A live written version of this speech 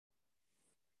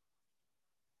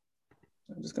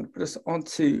I'm just going to put us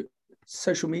onto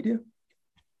social media.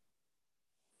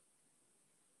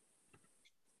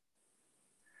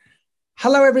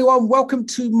 Hello, everyone. Welcome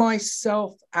to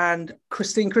myself and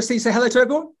Christine. Christine, say hello to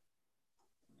everyone.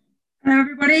 Hello,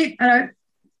 everybody. Hello.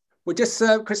 We're just,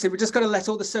 Christine, we're just going to let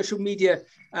all the social media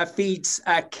feeds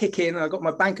kick in. I've got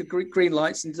my bank of green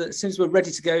lights, and as soon as we're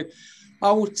ready to go,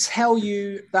 I will tell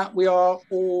you that we are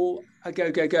all a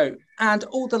go, go, go. And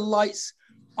all the lights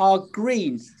are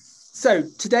green. So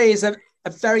today is a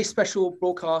very special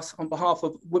broadcast on behalf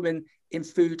of women in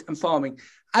food and farming.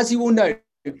 As you all know,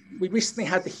 we recently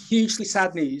had the hugely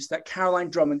sad news that Caroline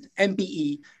Drummond,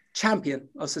 MBE, champion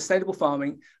of sustainable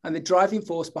farming and the driving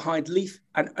force behind Leaf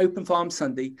and Open Farm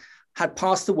Sunday, had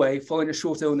passed away following a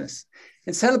short illness.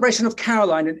 In celebration of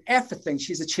Caroline and everything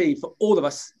she's achieved for all of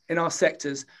us in our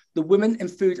sectors, the Women in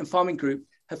Food and Farming Group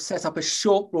have set up a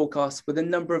short broadcast with a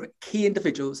number of key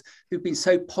individuals who've been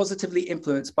so positively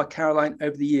influenced by Caroline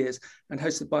over the years and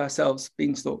hosted by ourselves,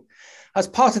 Beanstalk. As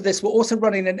part of this, we're also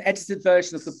running an edited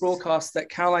version of the broadcast that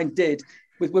Caroline did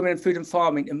with Women in Food and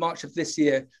Farming in March of this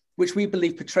year, which we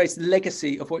believe portrays the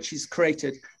legacy of what she's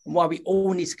created and why we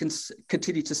all need to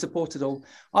continue to support it all.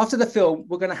 After the film,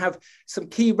 we're going to have some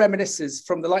key reminiscences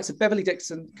from the likes of Beverly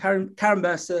Dixon, Karen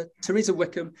Mercer, Teresa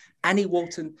Wickham, Annie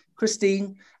Walton,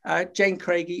 Christine, Jane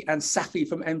Craigie, and Safi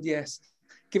from MDS,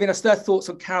 giving us their thoughts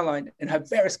on Caroline in her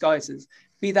various guises,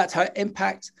 be that her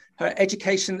impact, her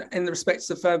education in the respects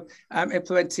of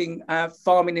implementing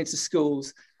farming into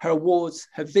schools, her awards,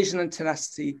 her vision and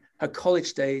tenacity, her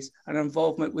college days, and her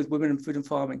involvement with women in food and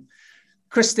farming.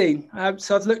 Christine,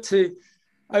 so I'd look to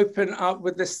open up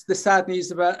with the sad news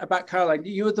about Caroline.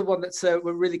 You were the one that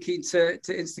were really keen to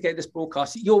instigate this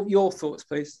broadcast. Your thoughts,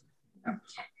 please.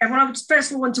 Well, I would first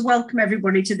of all want to welcome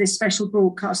everybody to this special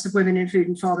broadcast of Women in Food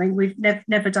and Farming. We've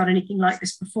never done anything like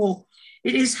this before.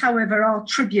 It is, however, our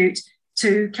tribute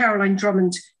to Caroline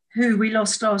Drummond, who we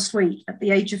lost last week at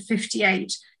the age of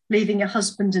 58, leaving a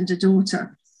husband and a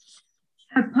daughter.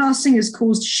 Her passing has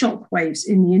caused shockwaves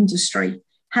in the industry.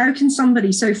 How can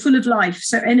somebody so full of life,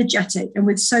 so energetic, and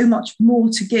with so much more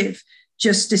to give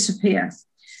just disappear?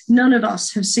 None of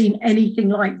us have seen anything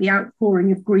like the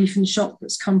outpouring of grief and shock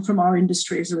that's come from our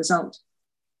industry as a result.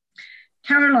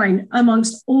 Caroline,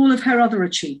 amongst all of her other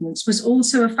achievements, was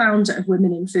also a founder of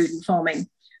Women in Food and Farming.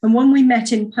 And when we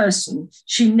met in person,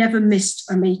 she never missed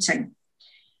a meeting.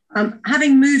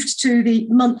 Having moved to the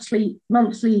monthly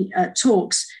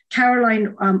talks,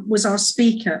 Caroline was our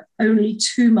speaker only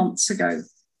 2 months ago.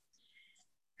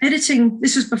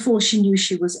 This was before she knew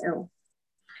she was ill.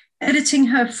 Editing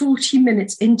her 40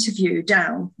 minutes interview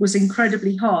down was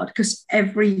incredibly hard because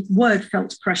every word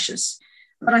felt precious.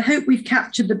 But I hope we've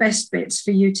captured the best bits for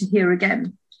you to hear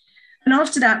again. And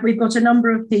after that, we've got a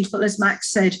number of people, as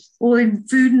Max said, all in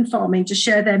food and farming to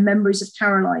share their memories of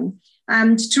Caroline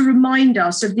and to remind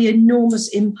us of the enormous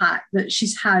impact that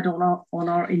she's had on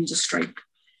our industry.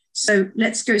 So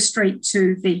let's go straight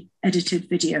to the edited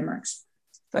video, Max.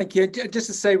 Thank you. Just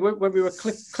to say, when we were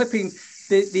clipping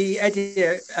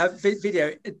the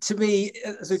video, to me,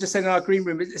 as we just said in our green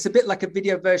room, it's a bit like a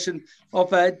video version of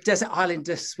Desert Island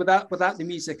Discs without the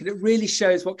music. And it really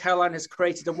shows what Caroline has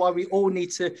created and why we all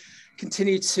need to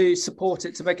continue to support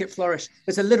it to make it flourish.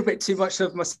 There's a little bit too much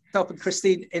of myself and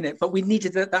Christine in it, but we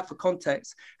needed that for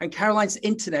context. And Caroline's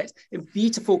internet in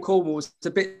beautiful Cornwall was a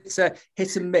bit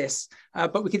hit and miss,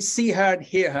 but we can see her and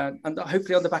hear her. And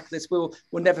hopefully on the back of this, we'll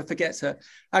never forget her.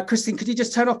 Christine, could you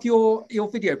just turn off your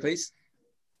video, please?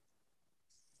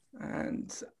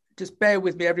 And just bear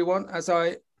with me, everyone, as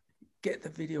I get the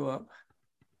video up.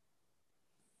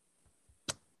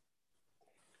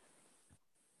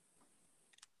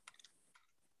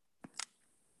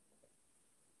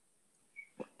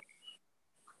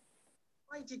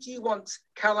 Why did you want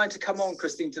Caroline to come on,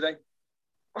 Christine, today?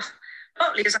 Well,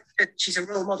 partly because she's a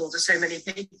role model to so many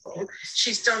people.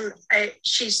 She's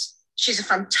a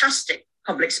fantastic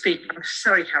public speaker. I'm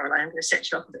sorry, Caroline, I'm going to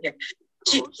set you up a bit here.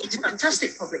 She's a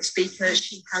fantastic public speaker.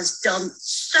 She has done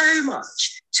so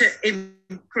much to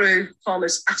improve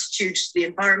farmers' attitudes to the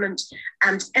environment,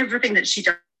 and everything that she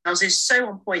does is so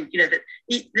on point. You know that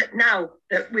now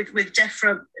that with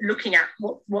DEFRA looking at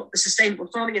what the sustainable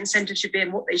farming incentive should be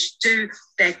and what they should do,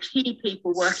 they're key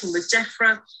people working with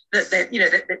DEFRA. That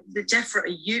the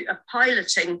DEFRA are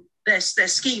piloting their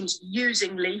schemes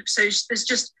using LEAF. So she's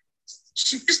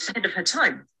just ahead of her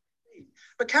time.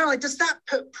 But Caroline, does that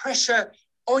put pressure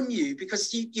on you?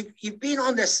 Because you've been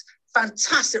on this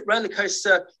fantastic roller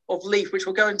coaster of LEAF, which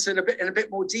we'll go into in a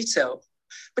bit more detail.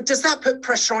 But does that put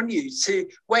pressure on you to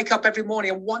wake up every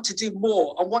morning and want to do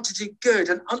more and want to do good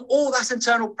and all that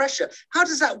internal pressure? How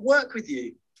does that work with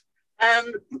you?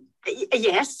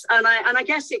 Yes, and I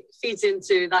guess it feeds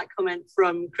into that comment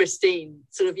from Christine,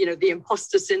 sort of, the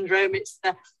imposter syndrome. It's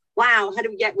the, wow, how do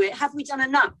we get where? Have we done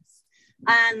enough?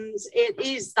 And it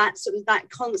is that sort of that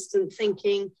constant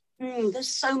thinking, there's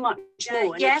so much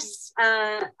more. Yes,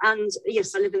 and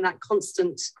yes, I live in that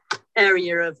constant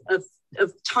area of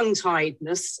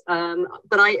tongue-tiedness.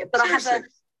 But I have a,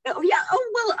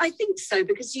 well, I think so,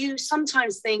 because you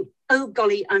sometimes think, oh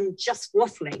golly, I'm just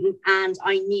waffling and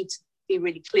I need to be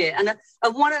really clear. And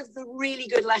one of the really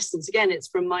good lessons, again, it's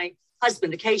from my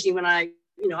husband. Occasionally when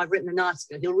I've written an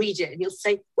article, he'll read it and he'll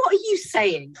say, what are you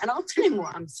saying? And I'll tell him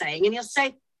what I'm saying. And he'll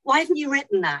say, why haven't you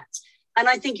written that? And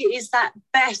I think it is that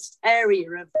best area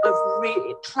of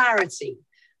real clarity,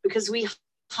 because we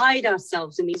hide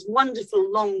ourselves in these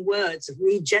wonderful long words of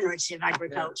regenerative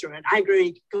agriculture and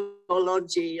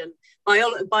agroecology and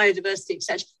biodiversity,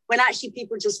 etc., when actually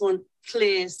people just want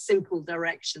clear, simple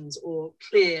directions or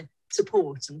clear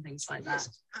support and things like that.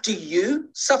 Do you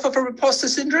suffer from imposter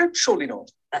syndrome? Surely not.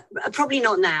 Probably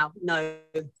not now, no.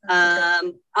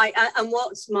 And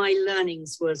what my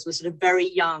learnings was at a very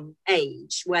young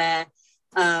age, where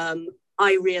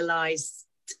I realised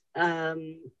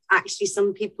actually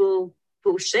some people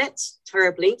bullshit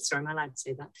terribly. Sorry, am I allowed to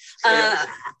say that?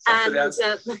 And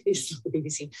it's not the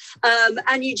BBC.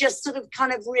 And you just sort of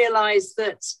kind of realise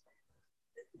that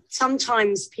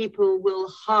sometimes people will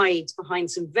hide behind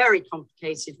some very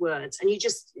complicated words, and you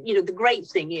just, the great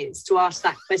thing is to ask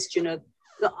that question of,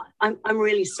 I'm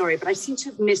really sorry, but I seem to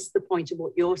have missed the point of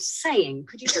what you're saying.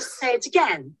 Could you just say it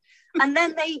again? And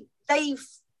then they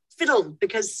fiddled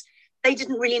because they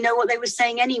didn't really know what they were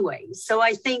saying anyway. So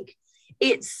I think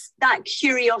it's that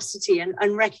curiosity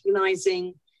and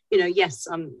recognizing, yes,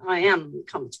 I am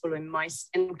comfortable in my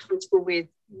skin, comfortable with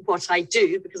what I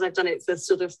do, because I've done it for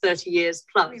sort of 30 years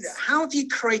plus. How have you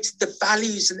created the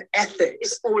values and ethics?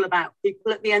 It's all about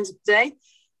people at the end of the day.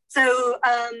 So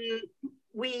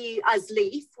we, as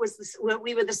LEAF,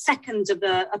 we were the second of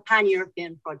a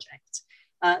pan-European project,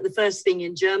 the first thing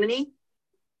in Germany.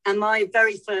 And my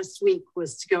very first week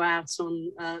was to go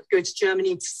to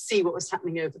Germany to see what was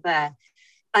happening over there.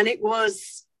 And it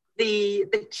was the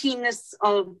keenness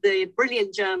of the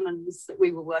brilliant Germans that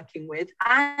we were working with,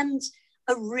 and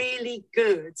a really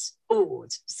good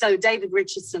board. So David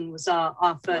Richardson was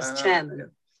our first chairman. Yeah.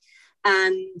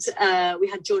 And we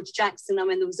had George Jackson. I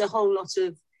mean, there was a whole lot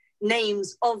of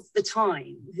names of the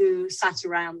time who sat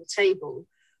around the table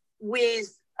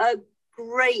with a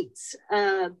great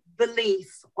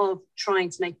belief of trying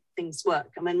to make things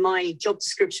work. I mean, my job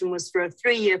description was for a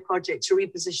 3-year project to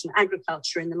reposition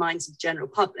agriculture in the minds of the general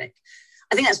public.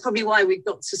 I think that's probably why we've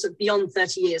got to sort of beyond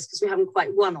 30 years, because we haven't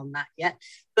quite won on that yet.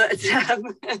 But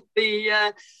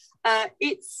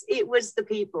it was the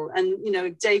people.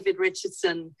 And, David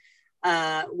Richardson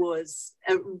was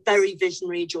a very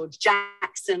visionary, George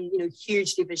Jackson,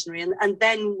 hugely visionary. And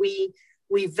then we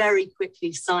very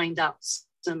quickly signed up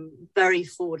some very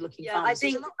forward-looking funds.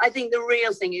 I think the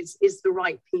real thing is the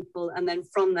right people, and then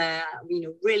from there,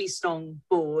 really strong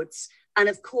boards, and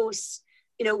of course,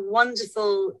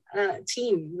 wonderful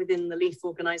team within the LEAF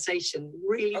organisation,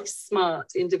 really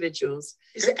smart individuals.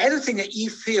 Is there anything that you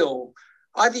feel,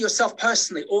 either yourself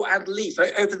personally or at LEAF,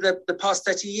 over the past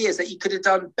 30 years, that you could have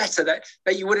done better, that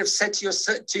you would have said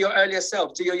to your earlier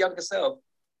self, to your younger self?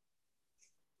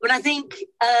 But I think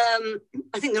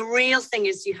the real thing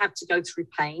is you have to go through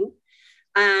pain.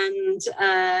 And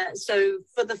so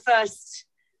for the first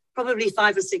probably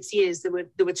 5 or 6 years, there were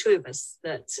 2 of us,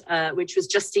 which was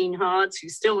Justine Hard, who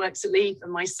still works at LEAF,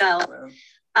 and myself. Wow.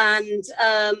 And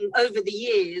over the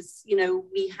years,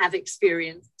 we have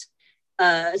experienced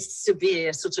a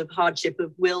severe sort of hardship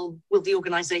of will the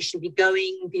organisation be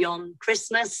going beyond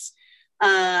Christmas?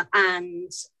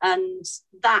 And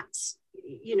that,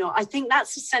 I think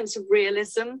that's a sense of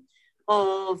realism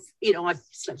of, I've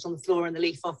slept on the floor in the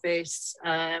LEAF office.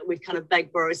 We've kind of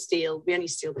begged, borrow, steal. We only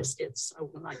steal biscuits. I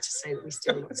wouldn't like to say that we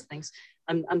steal lots of things,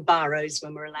 and barrows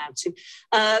when we're allowed to.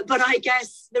 But I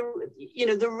guess the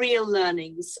real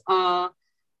learnings are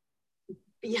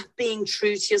being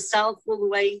true to yourself all the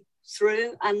way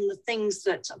through, and the things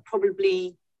that are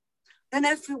probably, I don't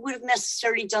know if we would have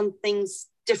necessarily done things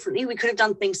differently. We could have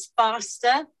done things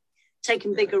faster,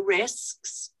 taken bigger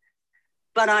risks,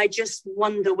 but I just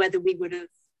wonder whether we would have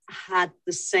had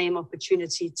the same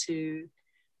opportunity to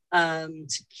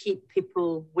keep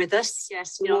people with us.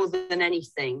 Yes, more than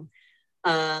anything,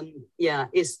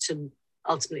 is to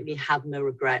ultimately have no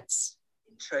regrets.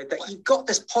 That you've got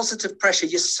this positive pressure.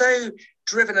 You're so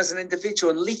driven as an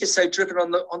individual, and LEAF is so driven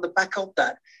on the back of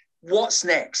that. What's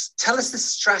next? Tell us the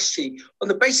strategy on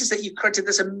the basis that you've created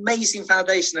this amazing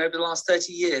foundation over the last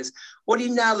 30 years. What are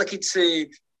you now looking to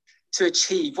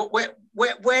achieve?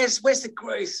 Where's the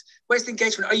growth? Where's the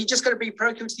engagement? Are you just going to be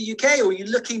procured to the UK, or are you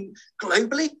looking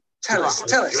globally? Tell us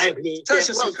your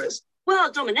secrets.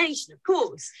 World domination, of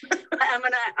course.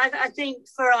 I think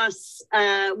for us,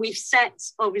 we've set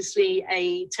obviously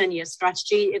a 10-year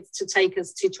strategy. It's to take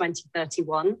us to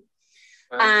 2031.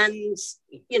 Wow. And,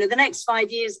 the next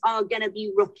 5 years are going to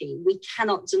be rocky. We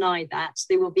cannot deny that.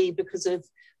 They will be because of,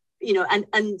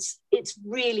 and it's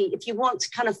really, if you want to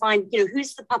kind of find,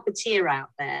 who's the puppeteer out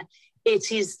there,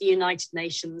 it is the United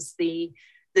Nations,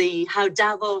 how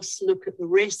Davos look at the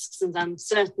risks and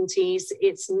uncertainties.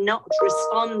 It's not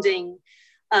responding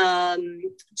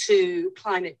to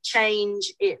climate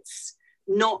change. It's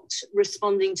not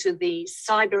responding to the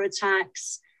cyber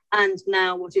attacks. And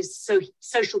now what is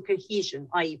social cohesion,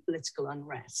 i.e. political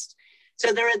unrest.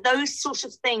 So there are those sort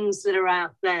of things that are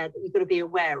out there that you've got to be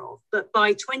aware of. But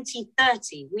by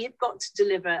 2030, we have got to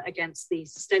deliver against the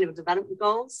Sustainable Development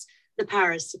Goals, the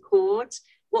Paris Accord,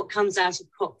 what comes out of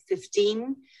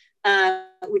COP15,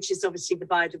 which is obviously the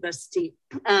biodiversity,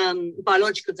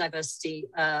 biological diversity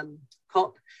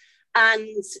COP,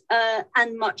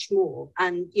 and much more.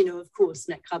 And, of course,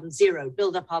 net carbon zero,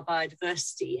 build up our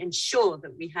biodiversity, ensure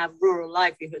that we have rural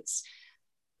livelihoods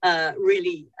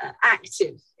really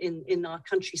active in our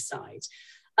countryside.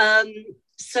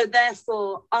 So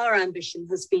therefore, our ambition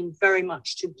has been very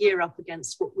much to gear up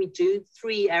against what we do.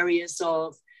 3 areas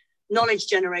of knowledge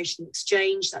generation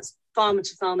exchange, that's farmer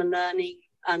to farmer learning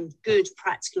and good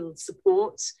practical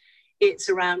support. It's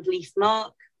around Leaf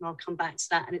Mark, and I'll come back to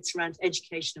that, and it's around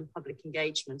education and public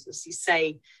engagement. As you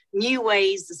say, new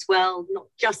ways as well, not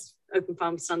just Open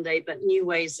Farm Sunday, but new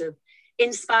ways of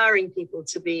inspiring people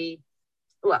to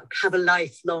have a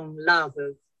lifelong love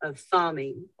of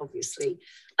farming, obviously.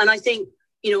 And I think,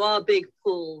 our big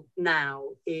pull now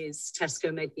is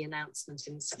Tesco made the announcement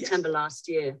in September last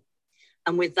year.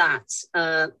 And with that,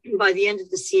 by the end of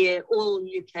this year, all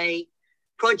UK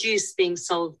produce being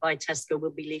sold by Tesco will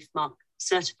be Leaf Mark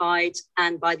certified.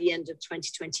 And by the end of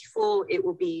 2024, it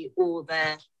will be all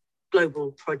their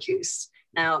global produce.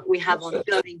 Now, we have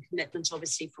ongoing commitment,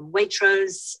 obviously, from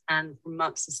Waitrose and from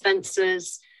Marks and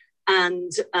Spencer's.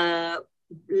 And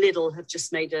Lidl have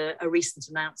just made a recent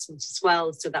announcement as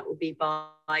well. So that will be by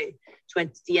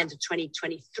the end of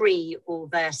 2023, all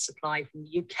their supply from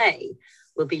the UK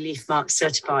will be Leaf Mark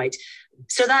certified.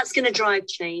 So that's going to drive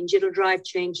change. It'll drive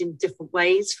change in different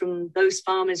ways, from those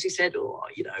farmers who said,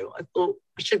 I thought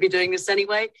I should be doing this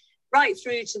anyway, right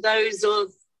through to those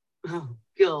of, oh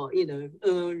God,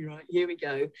 right, here we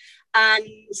go. And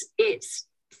it's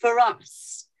for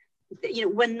us,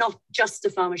 we're not just a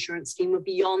farm assurance scheme, we're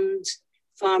beyond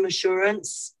farm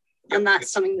assurance. And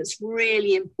that's something that's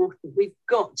really important. We've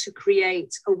got to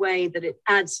create a way that it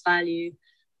adds value,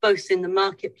 both in the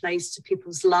marketplace to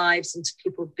people's lives and to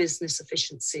people's business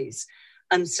efficiencies.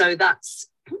 And so that's,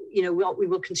 what we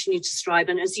will continue to strive.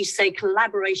 And as you say,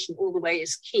 collaboration all the way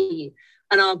is key.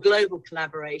 And our global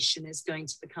collaboration is going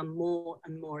to become more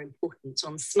and more important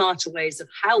on smarter ways of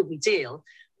how we deal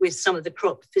with some of the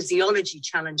crop physiology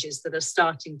challenges that are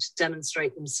starting to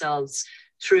demonstrate themselves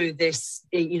through this,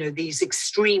 these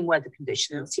extreme weather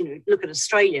conditions. Look at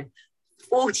Australia.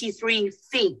 43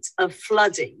 feet of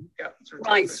flooding,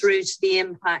 right through to the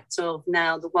impact of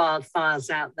now the wildfires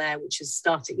out there, which has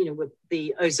started, with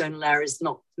the ozone layer is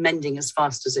not mending as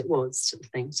fast as it was, sort of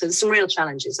thing. So there's some real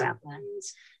challenges out there.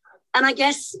 And I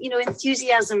guess,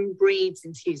 enthusiasm breeds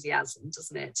enthusiasm,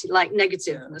 doesn't it? Like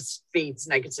negativeness feeds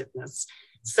negativeness.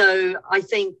 So I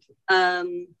think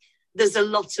there's a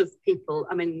lot of people,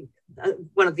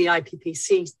 one of the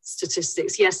IPPC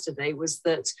statistics yesterday was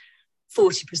that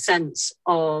 40%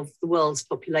 of the world's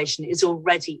population is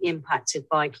already impacted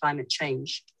by climate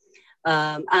change.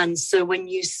 And so when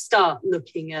you start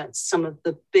looking at some of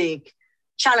the big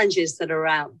challenges that are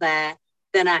out there,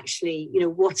 then actually,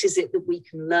 what is it that we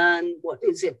can learn? What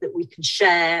is it that we can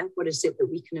share? What is it that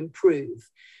we can improve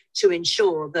to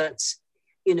ensure that,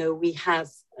 we have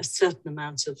a certain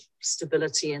amount of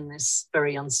stability in this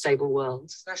very unstable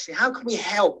world? Actually, how can we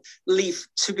help Leaf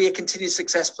to be a continued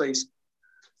success, please?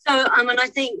 So, I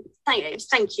think,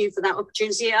 thank you for that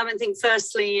opportunity. I think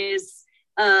firstly is,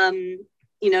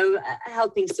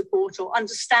 helping support or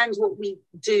understand what we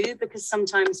do, because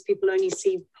sometimes people only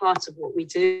see part of what we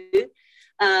do.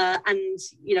 And,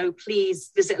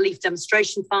 please visit Leaf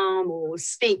Demonstration Farm or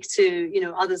speak to,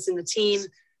 others in the team.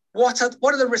 What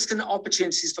are the risks and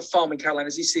opportunities for farming, Caroline,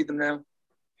 as you see them now?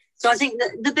 So I think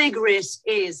that the big risk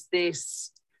is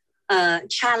this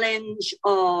challenge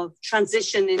of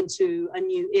transition into a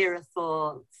new era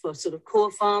for sort of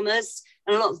core farmers.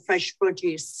 And a lot of fresh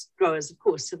produce growers, of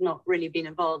course, have not really been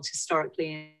involved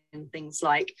historically in things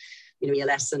like,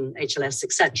 ELS and HLS,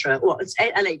 etc. Or HLS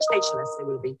they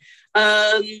would have been.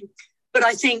 But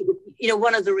I think,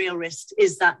 one of the real risks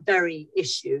is that very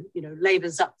issue.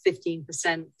 Labour's up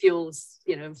 15%, fuels,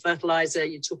 fertilizer,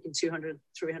 you're talking 200,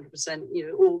 300%,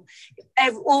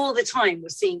 all the time we're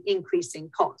seeing increasing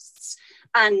costs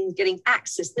and getting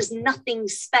access. There's nothing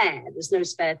spare. There's no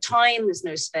spare time. There's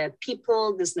no spare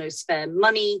people. There's no spare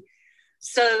money.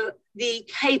 So the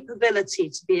capability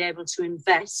to be able to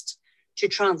invest, to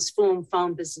transform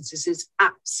farm businesses is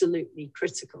absolutely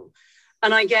critical.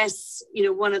 And I guess,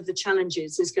 one of the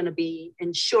challenges is going to be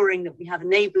ensuring that we have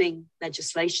enabling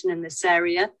legislation in this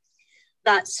area,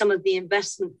 that some of the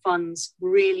investment funds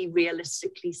really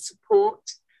realistically support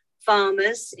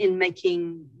farmers in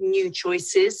making new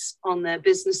choices on their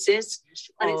businesses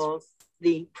of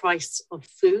the price of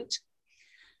food.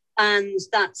 And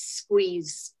that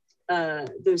squeeze,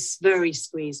 those very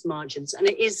squeezed margins. And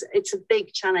it's a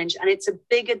big challenge, and it's a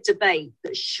bigger debate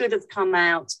that should have come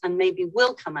out and maybe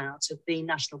will come out of the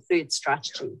National Food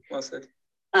Strategy. Well said.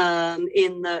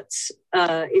 In that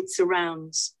it's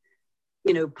around,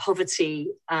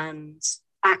 poverty, and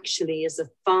actually as a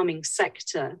farming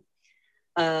sector,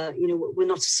 we're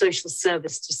not a social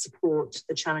service to support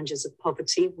the challenges of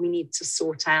poverty. We need to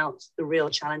sort out the real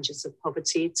challenges of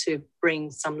poverty to bring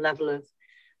some level of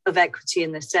equity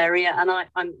in this area. And I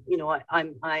don't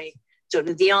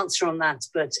know the answer on that,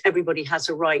 but everybody has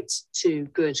a right to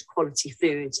good quality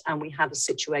food. And we have a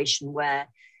situation where,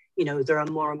 there are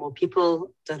more and more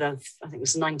people that have, I think it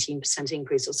was a 19%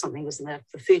 increase or something, wasn't there,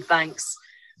 for food banks.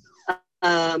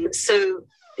 So,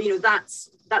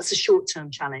 that's a short-term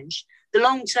challenge. The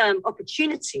long-term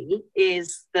opportunity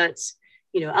is that,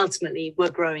 ultimately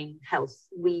we're growing health.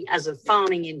 We, as a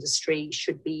farming industry,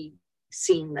 should be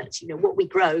seen that, what we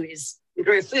grow is, we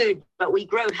grow food, but we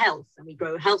grow health, and we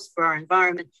grow health for our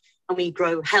environment, and we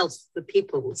grow health for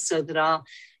people, so that our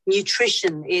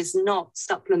nutrition is not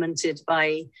supplemented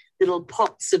by little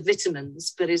pots of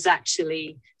vitamins, but is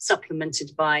actually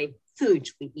supplemented by food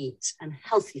we eat and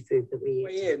healthy food that we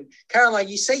eat. Caroline,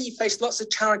 you say you faced lots of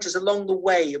challenges along the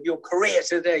way of your career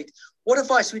to date. What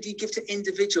advice would you give to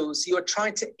individuals who are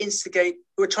trying to instigate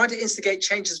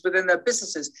changes within their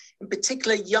businesses, in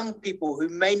particular young people who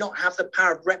may not have the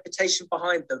power of reputation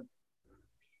behind them?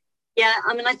 Yeah,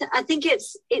 I mean, I think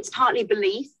it's partly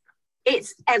belief,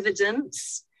 it's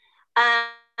evidence,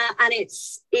 and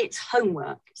it's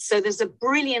homework. So there's a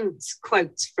brilliant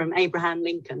quote from Abraham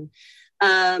Lincoln.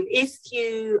 If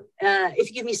you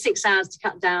give me 6 hours to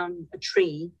cut down a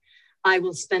tree, I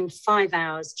will spend 5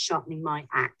 hours sharpening my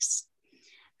axe.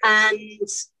 And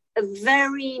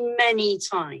very many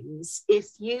times, if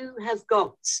you have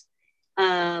got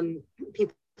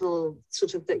people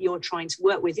sort of that you're trying to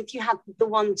work with, if you have the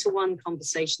one-to-one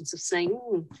conversations of saying,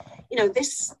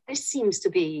 this seems to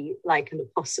be like a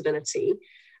possibility,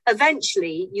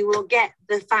 eventually you will get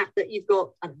the fact that you've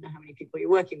got, I don't know how many people you're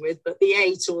working with, but the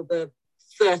 8 or the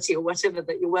 30 or whatever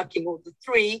that you're working, or the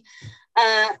 3,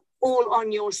 all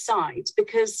on your side,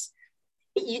 because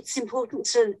it's important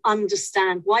to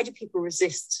understand, why do people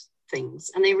resist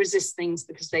things? And they resist things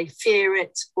because they fear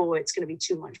it, or it's going to be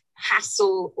too much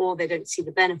hassle, or they don't see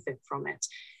the benefit from it.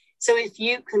 So if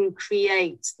you can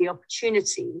create the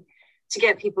opportunity to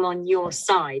get people on your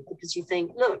side, because you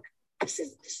think, look, this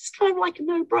is kind of like a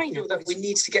no-brainer. That we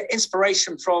need to get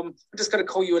inspiration from. I'm just going to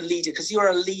call you a leader, because you're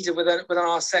a leader within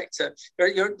our sector.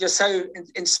 You're so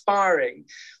inspiring.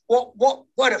 What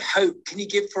word of hope can you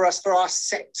give for us, for our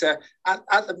sector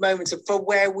at the moment, and for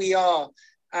where we are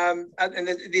in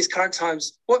these current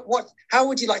times? How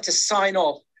would you like to sign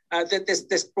off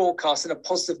this broadcast on a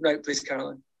positive note, please,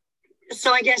 Caroline?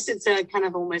 So I guess it's a kind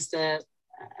of almost a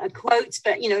quote,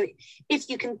 but if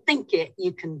you can think it,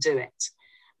 you can do it.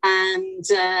 And,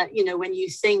 when you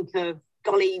think of,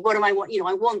 golly, what do I want?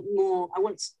 I want more. I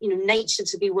want, nature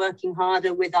to be working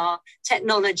harder with our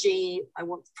technology. I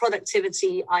want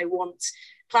productivity. I want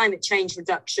climate change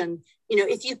reduction.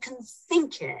 If you can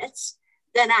think it,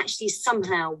 then actually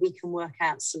somehow we can work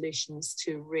out solutions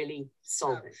to really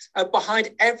solve it.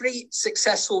 Behind every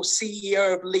successful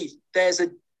CEO of Leaf, there's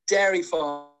a dairy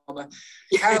farmer.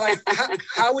 Caroline,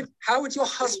 how would your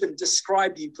husband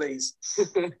describe you, please?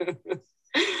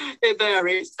 It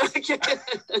varies.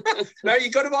 No,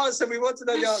 you've got to answer. We want to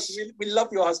know the answer. We love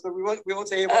your husband. We want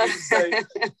to hear what you say.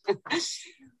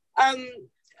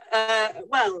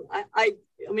 Well, I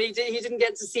mean, he didn't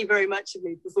get to see very much of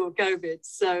me before COVID,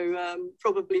 so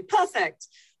probably perfect.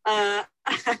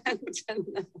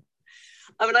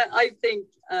 I mean, I think,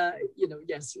 you know,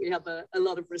 yes, we have a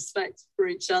lot of respect for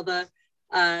each other.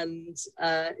 And,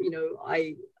 you know,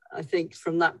 I think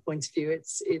from that point of view,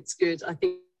 it's good. I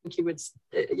think you would,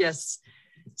 yes,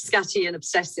 scatty and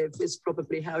obsessive is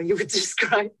probably how you would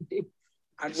describe me.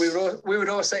 And we would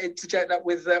also interject that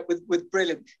with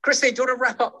brilliant. Christine, do you want to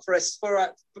wrap up for us for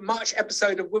a March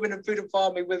episode of Women in Food and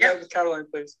Farming with Caroline,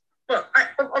 please? Well, I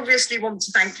obviously want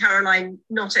to thank Caroline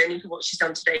not only for what she's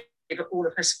done today, but all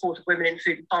of her support of women in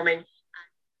food and farming.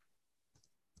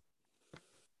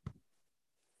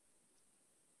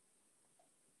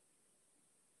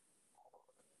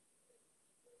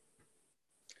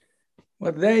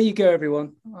 Well, there you go,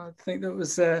 everyone. I think that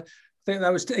was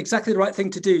exactly the right thing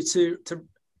to do to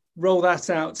roll that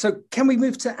out. So can we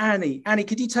move to Annie? Annie,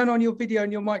 could you turn on your video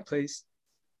and your mic, please?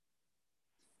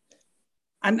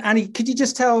 And Annie, could you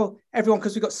just tell everyone,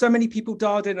 because we've got so many people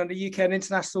dialed in on a UK and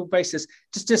international basis,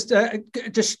 just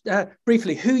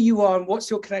briefly who you are and what's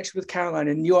your connection with Caroline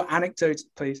and your anecdote,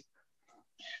 please.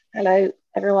 Hello,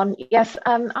 everyone. Yes,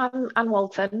 I'm Anne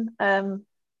Walton,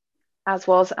 as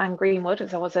was Anne Greenwood,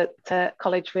 as I was at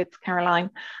college with Caroline.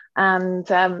 And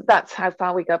that's how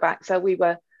far we go back. So we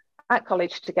were at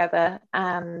college together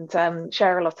and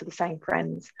share a lot of the same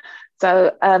friends.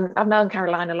 So I've known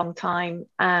Caroline a long time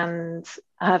and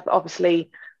have obviously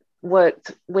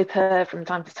worked with her from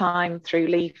time to time through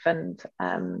LEAF and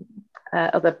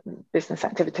other business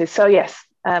activities. So yes,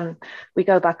 we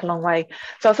go back a long way.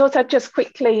 So I thought I'd just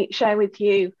quickly share with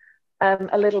you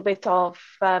a little bit of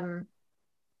the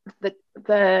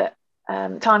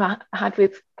time I had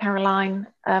with Caroline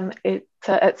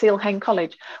at Seale-Hayne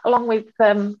College, along with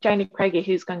Janie Craigie,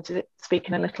 who's going to speak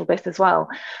in a little bit as well.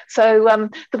 So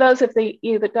for those of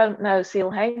you that don't know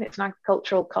Seale-Hayne, it's an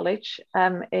agricultural college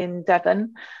in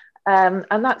Devon.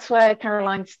 And that's where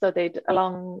Caroline studied,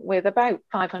 along with about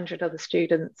 500 other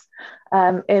students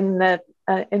in the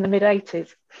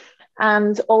mid-80s.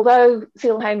 And although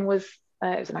Seale-Hayne was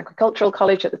it was an agricultural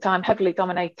college at the time, heavily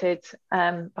dominated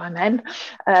by men.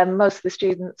 Most of the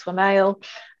students were male.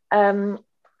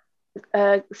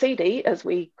 CD, as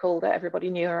we called her, everybody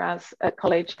knew her as at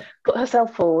college, put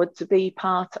herself forward to be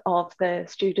part of the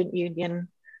student union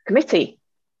committee.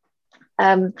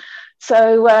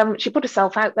 So she put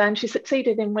herself out there and she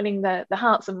succeeded in winning the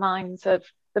hearts and minds of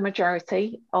the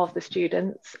majority of the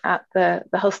students at the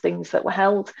hustings that were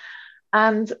held.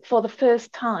 And for the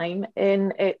first time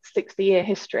in its 60-year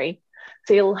history,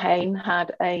 Seale-Hayne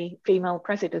had a female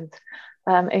president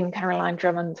in Caroline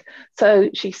Drummond. So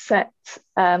she set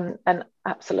an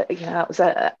absolute, that was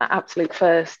an absolute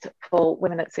first for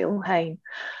women at Seale-Hayne.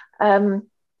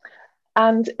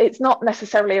 And it's not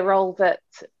necessarily a role that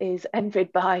is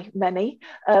envied by many,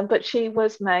 but she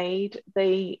was made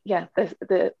the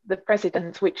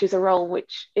president, which is a role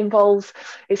which involves,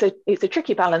 it's a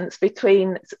tricky balance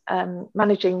between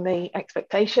managing the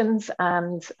expectations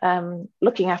and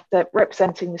looking after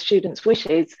representing the students'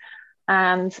 wishes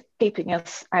and keeping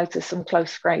us out of some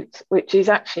close scrapes, which is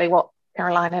actually what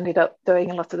Caroline ended up doing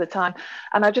a lot of the time.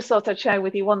 And I just thought I'd share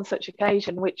with you one such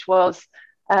occasion, which was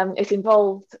it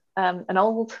involved an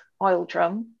old oil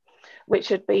drum, which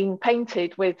had been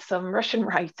painted with some Russian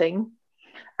writing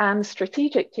and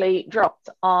strategically dropped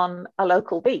on a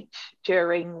local beach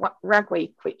during Rag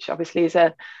Week, which obviously is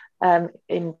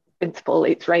in principle,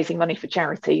 it's raising money for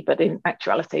charity, but in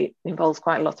actuality, it involves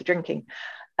quite a lot of drinking.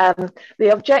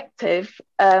 The objective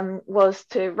was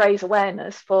to raise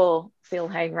awareness for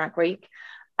Seale-Hayne Rag Week,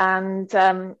 and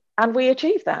we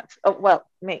achieved that. Well,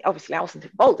 obviously I wasn't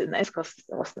involved in this because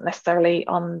I wasn't necessarily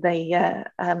on the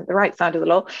right side of the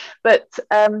law, but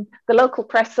the local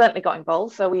press certainly got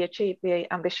involved. So we achieved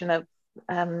the ambition of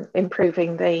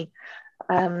improving the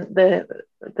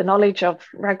knowledge of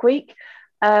Rag Week.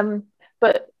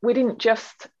 But we didn't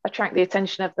just attract the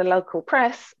attention of the local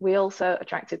press, we also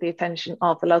attracted the attention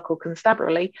of the local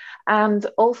constabulary and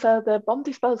also the bomb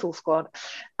disposal squad.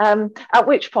 At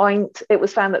which point it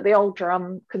was found that the old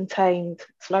drum contained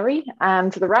slurry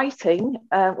and the writing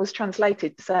was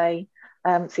translated to say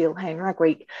Seale-Hayne Rag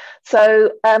Week.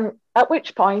 So at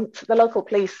which point the local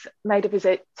police made a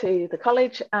visit to the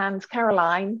college and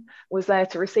Caroline was there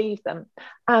to receive them.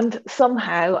 And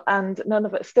somehow, and none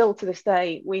of it still to this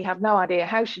day, we have no idea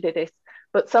how she did it,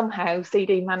 but somehow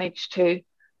CD managed to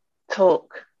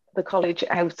talk the college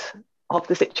out of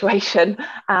the situation.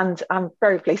 And I'm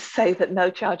very pleased to say that no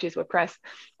charges were pressed.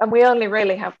 And we only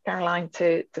really have Caroline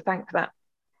to thank for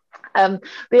that.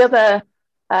 The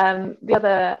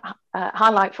other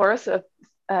highlight for us of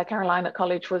Caroline at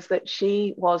college was that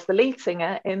she was the lead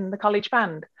singer in the college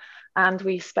band. And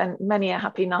we spent many a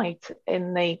happy night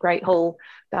in the Great Hall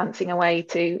dancing away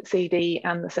to CD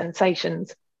and the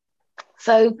Sensations.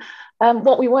 So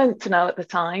what we weren't to know at the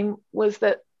time was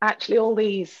that actually all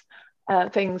these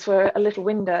things were a little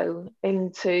window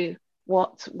into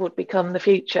what would become the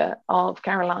future of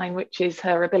Caroline, which is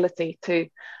her ability to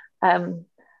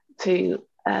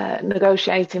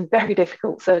negotiate in very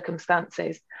difficult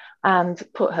circumstances and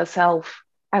put herself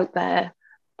out there,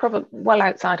 probably well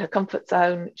outside her comfort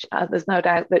zone. There's no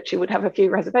doubt that she would have a few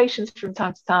reservations from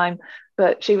time to time,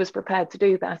 but she was prepared to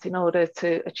do that in order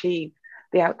to achieve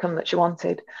the outcome that she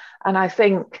wanted. And I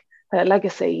think her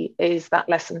legacy is that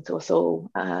lesson to us all.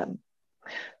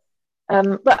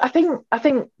 But I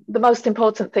think the most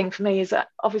important thing for me is that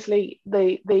obviously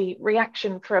the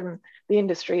reaction from the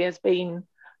industry has been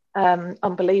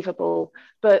unbelievable.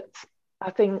 But I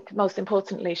think most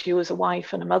importantly, she was a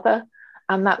wife and a mother.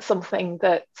 And that's something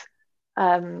that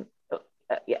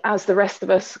as the rest of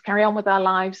us carry on with our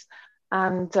lives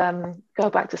and go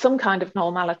back to some kind of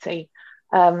normality,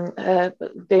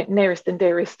 the nearest and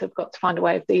dearest have got to find a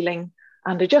way of dealing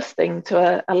and adjusting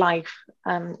to a life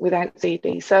without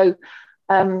CD. So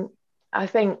I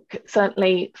think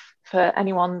certainly for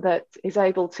anyone that is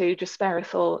able to just spare a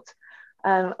thought,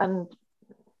 and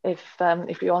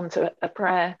if you want a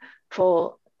prayer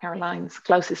for Caroline's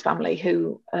closest family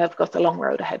who have got a long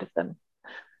road ahead of them.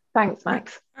 Thanks,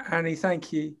 Max. Annie,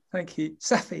 thank you. Thank you.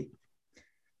 Safi,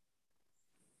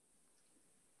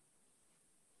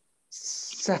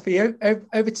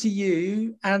 over to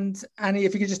you. And Annie,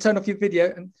 if you could just turn off your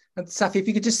video, and Safi, if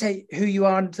you could just say who you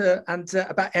are and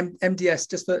about MDS,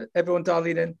 just for everyone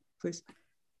dialing in, please.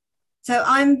 So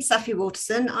I'm Safi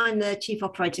Waterson. I'm the Chief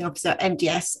Operating Officer at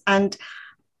MDS, and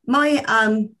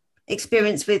my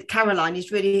experience with Caroline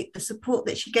is really the support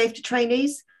that she gave to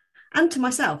trainees and to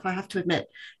myself, I have to admit.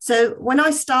 So when I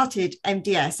started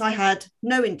MDS, I had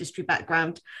no industry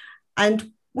background.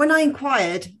 And when I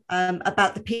inquired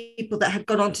about the people that had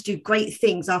gone on to do great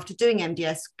things after doing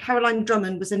MDS, Caroline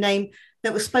Drummond was a name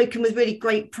that was spoken with really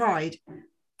great pride.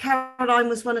 Caroline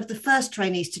was one of the first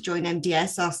trainees to join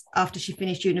MDS after she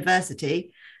finished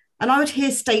university. And I would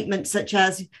hear statements such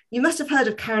as, "You must have heard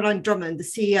of Caroline Drummond, the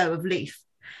CEO of Leaf."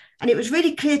 And it was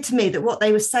really clear to me that what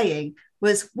they were saying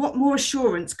was, what more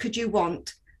assurance could you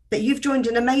want that you've joined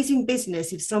an amazing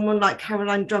business if someone like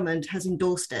Caroline Drummond has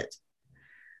endorsed it?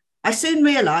 I soon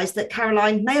realised that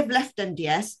Caroline may have left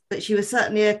MDS, but she was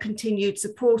certainly a continued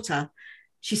supporter.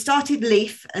 She started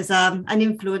Leaf as an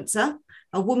influencer,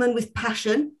 a woman with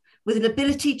passion, with an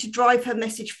ability to drive her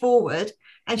message forward,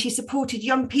 and she supported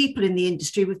young people in the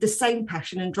industry with the same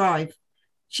passion and drive.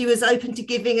 She was open to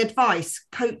giving advice,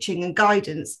 coaching and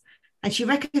guidance, and she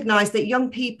recognised that young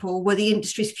people were the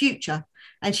industry's future,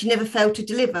 and she never failed to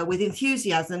deliver with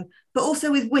enthusiasm, but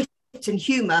also with wit and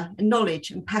humour and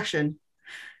knowledge and passion.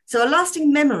 So a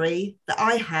lasting memory that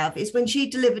I have is when she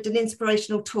delivered an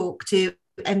inspirational talk to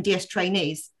MDS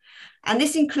trainees, and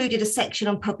this included a section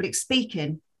on public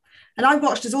speaking. And I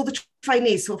watched as all the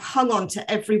trainees sort of hung on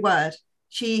to every word.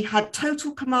 She had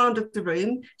total command of the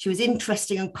room. She was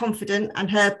interesting and confident,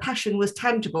 and her passion was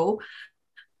tangible.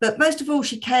 But most of all,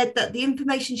 she cared that the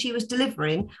information she was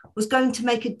delivering was going to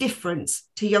make a difference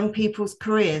to young people's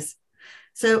careers.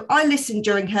 So I listened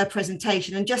during her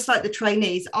presentation, and just like the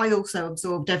trainees, I also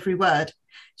absorbed every word.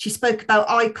 She spoke about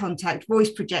eye contact, voice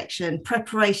projection,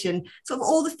 preparation, sort of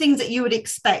all the things that you would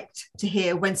expect to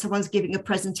hear when someone's giving a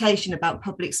presentation about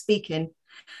public speaking.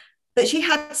 But she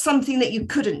had something that you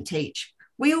couldn't teach.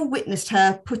 We all witnessed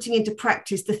her putting into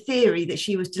practice the theory that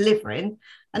she was delivering.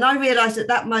 And I realised at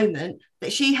that moment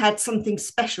that she had something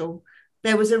special.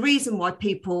 There was a reason why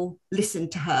people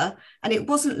listened to her, and it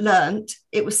wasn't learnt.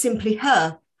 It was simply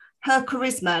her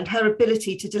charisma and her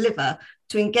ability to deliver,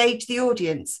 to engage the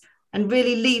audience and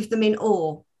really leave them in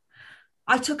awe.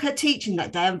 I took her teaching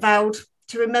that day and vowed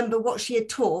to remember what she had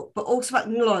taught, but also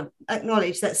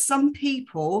acknowledge that some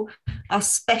people are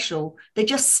special. They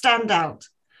just stand out.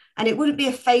 And it wouldn't be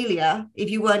a failure if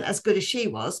you weren't as good as she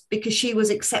was, because she was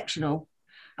exceptional.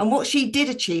 And what she did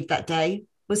achieve that day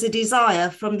was a desire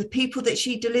from the people that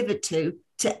she delivered to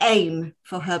aim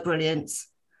for her brilliance.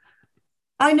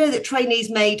 I know that trainees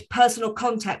made personal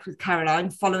contact with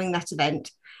Caroline following that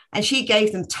event, and she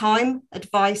gave them time,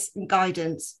 advice, and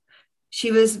guidance.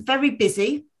 She was very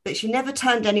busy, but she never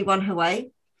turned anyone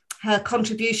away. Her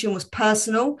contribution was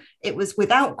personal, it was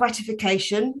without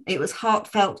gratification, it was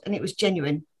heartfelt, and it was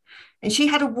genuine. And she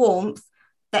had a warmth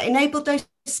that enabled those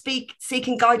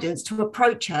seeking guidance to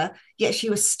approach her, yet she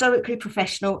was stoically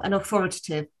professional and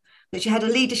authoritative. that she had a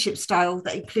leadership style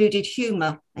that included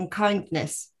humour and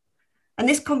kindness. And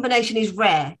this combination is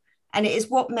rare, and it is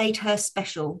what made her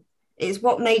special. It is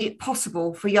what made it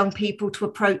possible for young people to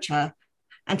approach her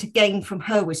and to gain from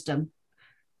her wisdom.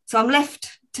 So I'm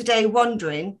left today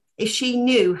wondering if she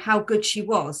knew how good she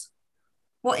was,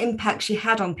 what impact she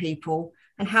had on people,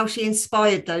 and how she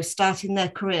inspired those starting their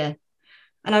career.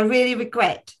 And I really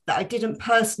regret that I didn't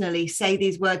personally say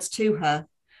these words to her.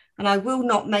 And I will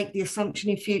not make the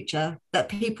assumption in future that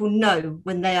people know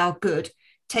when they are good,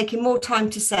 taking more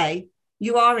time to say,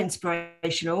 you are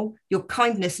inspirational, your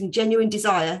kindness and genuine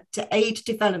desire to aid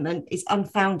development is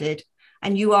unfounded,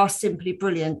 and you are simply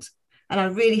brilliant. And I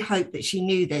really hope that she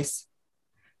knew this.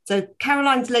 So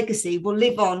Caroline's legacy will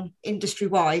live on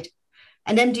industry-wide,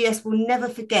 and MDS will never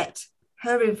forget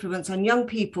her influence on young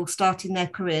people starting their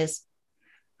careers.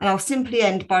 And I'll simply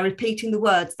end by repeating the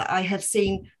words that I have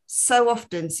seen so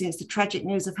often since the tragic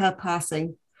news of her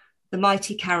passing, the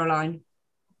mighty Caroline.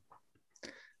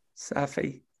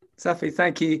 Safi,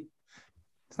 thank you.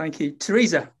 Thank you.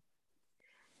 Teresa.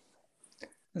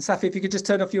 And Safi, if you could just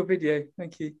turn off your video.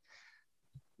 Thank you.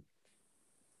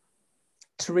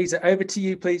 Teresa, over to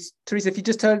you, please. Teresa, if you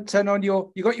just turn on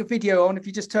you got your video on. If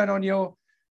you just turn on your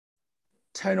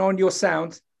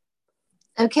sound.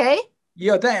 Okay.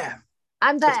 You're there.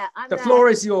 I'm there. The floor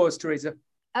is yours, Teresa.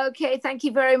 Okay, thank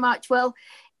you very much. Well,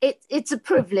 it's a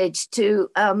privilege to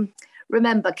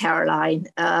remember Caroline.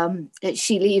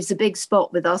 She leaves a big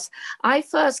spot with us. I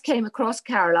first came across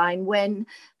Caroline when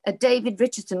David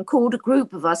Richardson called a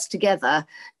group of us together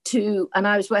and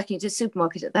I was working at a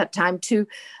supermarket at that time, to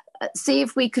see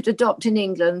if we could adopt in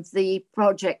England the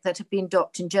project that had been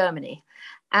adopted in Germany.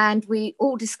 And we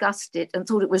all discussed it and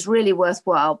thought it was really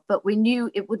worthwhile, but we knew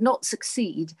it would not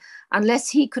succeed unless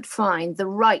he could find the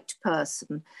right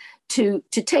person to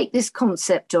take this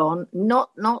concept on.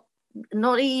 Not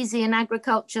easy in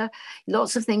agriculture.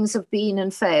 Lots of things have been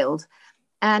and failed.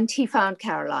 And he found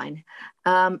Caroline.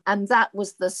 And that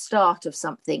was the start of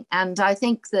something. And I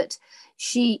think that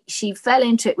she fell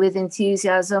into it with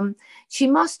enthusiasm. She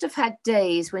must have had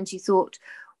days when she thought,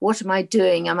 what am I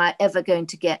doing? Am I ever going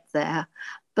to get there?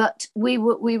 But we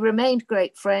remained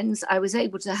great friends. I was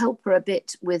able to help her a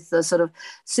bit with the sort of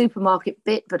supermarket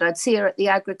bit, but I'd see her at the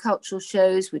agricultural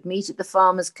shows. We'd meet at the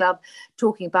Farmers Club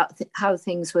talking about how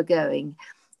things were going.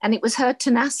 And it was her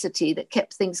tenacity that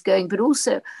kept things going. But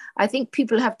also, I think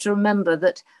people have to remember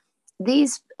that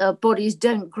these bodies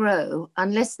don't grow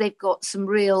unless they've got some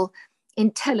real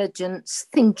intelligence,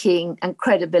 thinking, and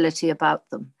credibility about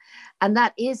them. And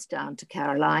that is down to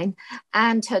Caroline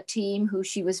and her team, who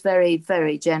she was very,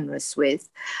 very generous with.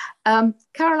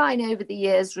 Caroline, over the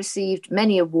years, received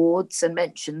many awards and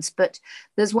mentions, but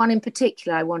there's one in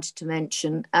particular I wanted to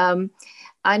mention.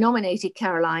 I nominated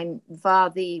Caroline via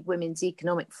the Women's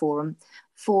Economic Forum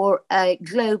for a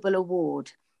global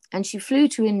award. And she flew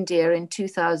to India in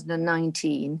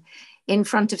 2019 in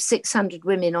front of 600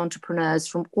 women entrepreneurs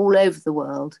from all over the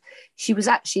world. She was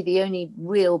actually the only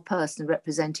real person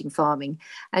representing farming.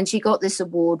 And she got this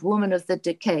award, Woman of the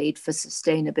Decade for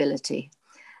Sustainability.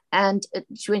 And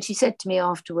when she said to me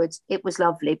afterwards, it was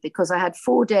lovely because I had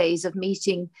 4 days of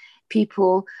meeting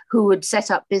people who had set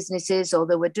up businesses or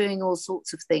they were doing all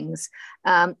sorts of things.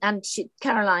 And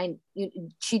Caroline,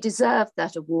 she deserved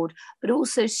that award, but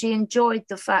also she enjoyed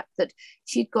the fact that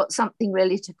she'd got something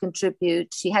really to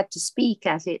contribute. She had to speak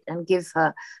at it and give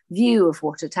her view of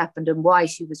what had happened and why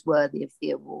she was worthy of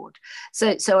the award. So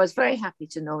I was very happy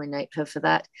to nominate her for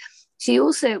that. She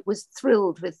also was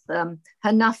thrilled with her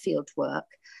Nuffield work.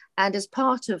 And as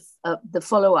part of the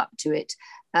follow-up to it,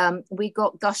 we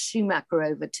got Gus Schumacher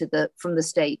over from the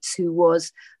States, who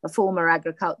was a former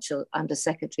agricultural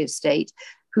Undersecretary of State,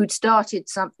 who'd started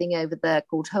something over there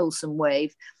called Wholesome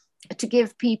Wave to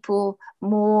give people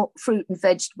more fruit and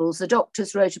vegetables. The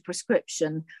doctors wrote a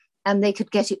prescription and they could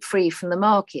get it free from the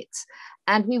markets.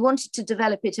 And we wanted to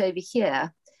develop it over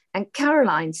here. And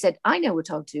Caroline said, I know what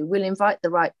I'll do. We'll invite the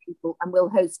right people and we'll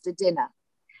host a dinner.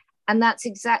 And that's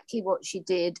exactly what she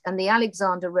did. And the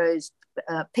Alexander Rose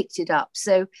picked it up.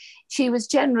 So she was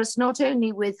generous, not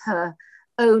only with her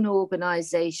own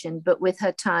organization, but with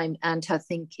her time and her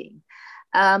thinking.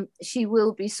 She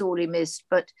will be sorely missed,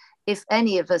 but if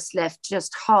any of us left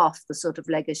just half the sort of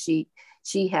legacy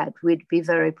she had, we'd be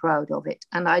very proud of it.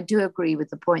 And I do agree with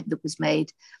the point that was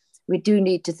made. We do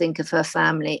need to think of her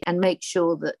family and make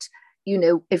sure that, you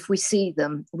know, if we see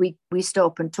them, we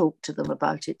stop and talk to them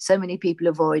about it. So many people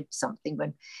avoid something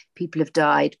when people have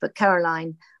died, but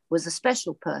Caroline was a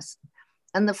special person.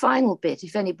 And the final bit,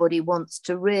 if anybody wants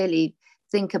to really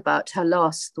think about her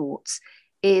last thoughts,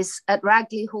 is at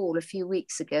Ragley Hall a few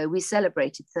weeks ago, we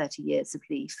celebrated 30 years of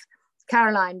Leaf.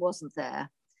 Caroline wasn't there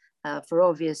for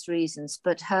obvious reasons,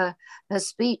 but her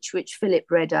speech, which Philip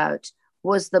read out,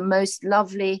 was the most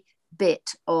lovely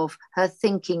bit of her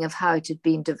thinking of how it had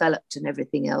been developed and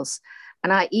everything else.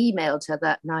 And I emailed her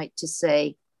that night to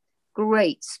say,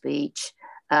 great speech.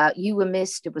 You were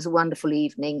missed. It was a wonderful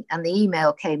evening. And the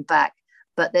email came back,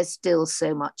 but there's still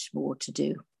so much more to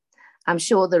do. I'm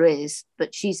sure there is,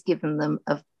 but she's given them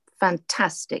a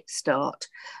fantastic start,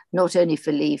 not only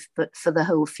for Leaf, but for the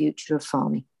whole future of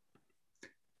farming.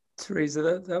 Teresa,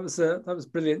 that was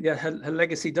brilliant. Yeah, her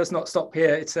legacy does not stop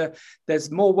here. There's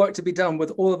more work to be done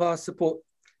with all of our support.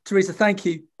 Teresa, thank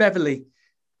you. Beverly.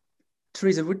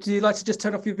 Teresa, would you like to just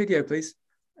turn off your video, please?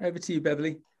 Over to you,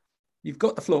 Beverly. You've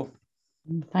got the floor.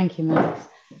 Thank you, Max.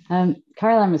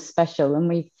 Caroline was special, and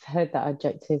we've heard that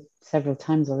adjective several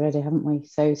times already, haven't we?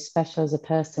 So special as a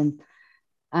person,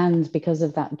 and because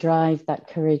of that drive, that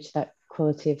courage, that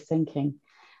quality of thinking.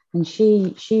 And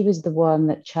she was the one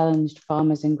that challenged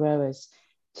farmers and growers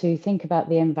to think about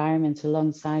the environment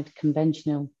alongside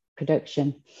conventional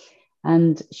production.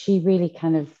 And she really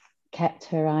kind of kept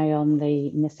her eye on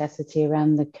the necessity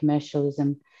around the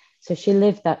commercialism. So she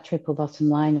lived that triple bottom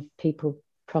line of people,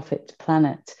 profit,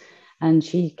 planet. And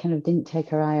she kind of didn't take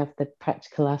her eye off the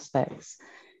practical aspects.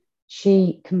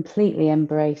 She completely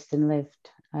embraced and lived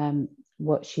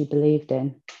what she believed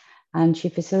in. And she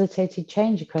facilitated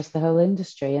change across the whole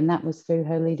industry. And that was through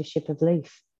her leadership of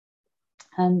Leaf.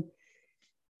 And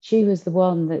she was the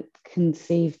one that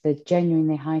conceived the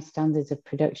genuinely high standards of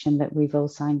production that we've all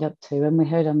signed up to. And we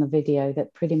heard on the video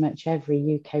that pretty much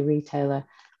every UK retailer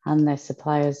and their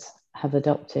suppliers have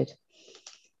adopted.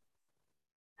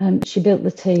 She built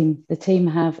the team. The team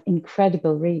have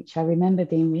incredible reach. I remember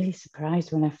being really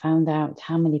surprised when I found out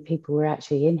how many people were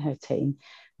actually in her team,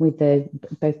 with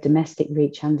both domestic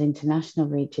reach and international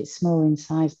reach. It's small in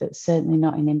size, but certainly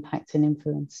not in impact and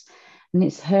influence. And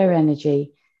it's her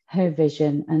energy, her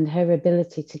vision, and her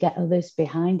ability to get others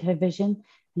behind her vision.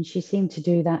 And she seemed to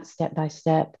do that step by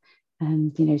step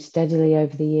and, steadily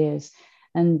over the years.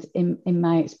 And in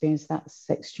my experience, that's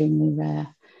extremely rare.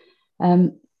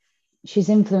 She's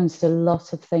influenced a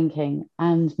lot of thinking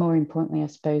and, more importantly, I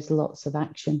suppose, lots of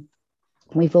action.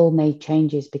 We've all made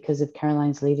changes because of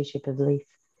Caroline's leadership of Leaf.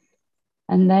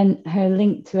 And then her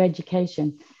link to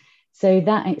education. So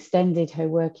that extended her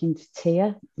work into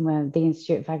TIA, the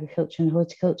Institute of Agriculture and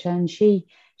Horticulture, and she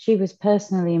was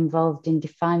personally involved in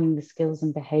defining the skills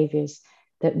and behaviours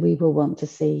that we will want to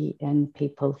see in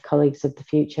people, colleagues of the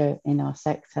future in our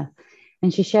sector.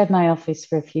 And she shared my office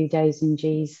for a few days in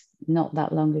G's not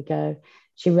that long ago.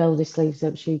 She rolled her sleeves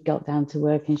up, she got down to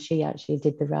work, and she actually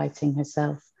did the writing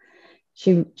herself.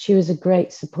 She was a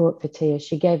great support for Tia.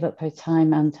 She gave up her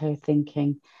time and her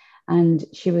thinking, and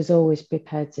she was always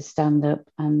prepared to stand up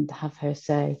and have her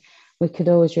say. We could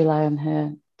always rely on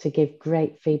her to give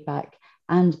great feedback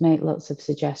and make lots of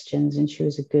suggestions, and she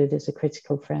was as a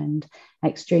critical friend,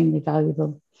 extremely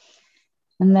valuable.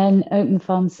 And then Open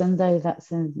Farm Sunday, that's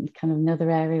kind of another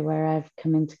area where I've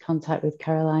come into contact with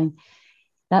Caroline.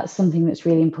 That's something that's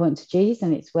really important to G's,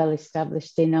 and it's well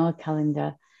established in our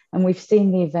calendar. And we've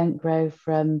seen the event grow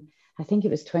from, I think it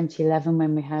was 2011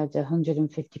 when we had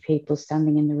 150 people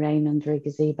standing in the rain under a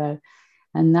gazebo.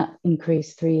 And that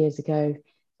increased 3 years ago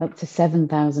up to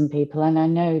 7,000 people. And I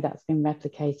know that's been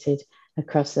replicated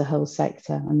across the whole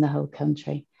sector and the whole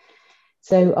country.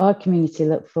 So our community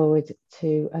look forward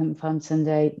to Farm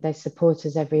Sunday. They support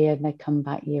us every year and they come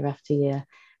back year after year.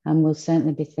 And we'll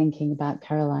certainly be thinking about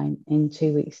Caroline in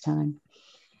 2 weeks' time.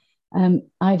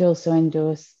 I'd also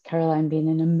endorse Caroline being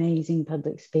an amazing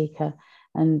public speaker,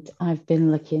 and I've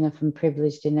been lucky enough and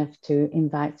privileged enough to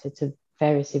invite her to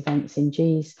various events in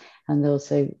G's, and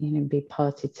also be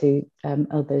party to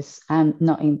others, and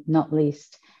not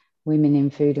least women in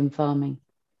food and farming.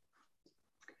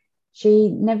 She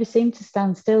never seemed to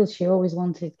stand still. She always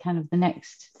wanted kind of the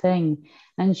next thing,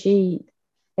 and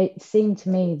it seemed to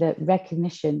me that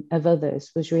recognition of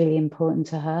others was really important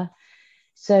to her.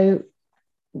 So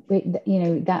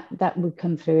that would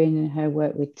come through in her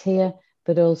work with Tia,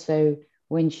 but also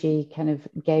when she kind of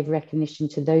gave recognition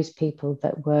to those people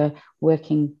that were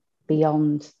working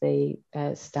beyond the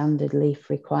standard Leaf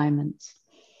requirements.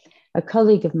 A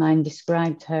colleague of mine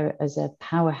described her as a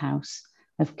powerhouse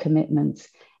of commitments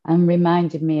and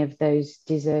reminded me of those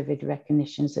deserved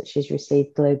recognitions that she's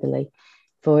received globally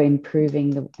for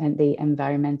improving the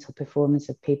environmental performance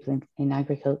of people in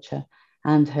agriculture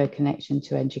and her connection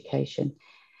to education.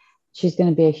 She's going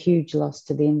to be a huge loss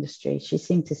to the industry. She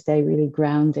seemed to stay really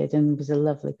grounded and was a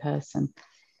lovely person.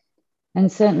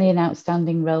 And certainly an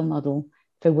outstanding role model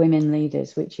for women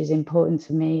leaders, which is important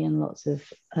to me and lots of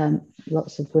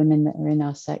women that are in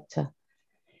our sector.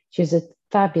 She's a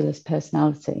fabulous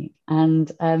personality,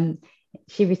 and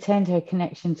she retained her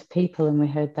connection to people, and we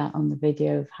heard that on the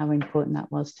video of how important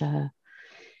that was to her.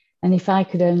 And if I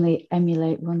could only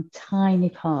emulate one tiny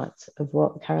part of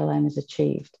what Caroline has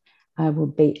achieved, I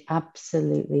would be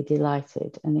absolutely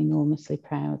delighted and enormously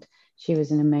proud. She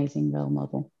was an amazing role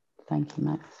model. Thank you,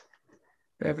 Max.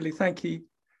 Beverly, thank you.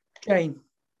 Jane.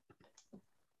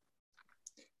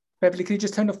 Beverly, can you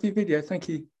just turn off your video? Thank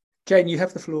you. Jane, you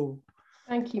have the floor.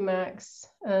 Thank you, Max.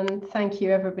 And thank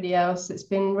you, everybody else. It's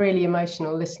been really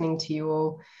emotional listening to you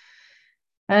all.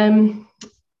 Caroline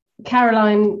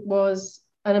was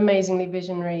an amazingly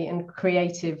visionary and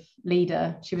creative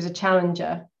leader. She was a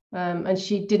challenger, and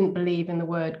she didn't believe in the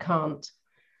word can't.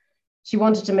 She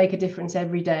wanted to make a difference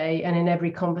every day and in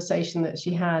every conversation that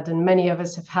she had. And many of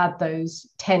us have had those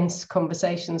tense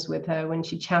conversations with her when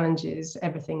she challenges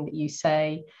everything that you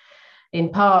say, in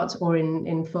part or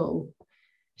in full.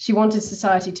 She wanted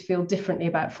society to feel differently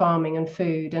about farming and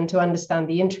food, and to understand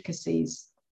the intricacies,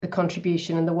 the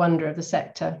contribution and the wonder of the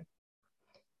sector.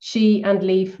 She and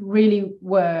Leaf really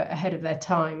were ahead of their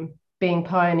time. Being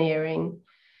pioneering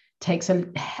takes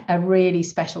a really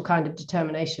special kind of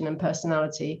determination and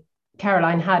personality.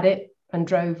 Caroline had it and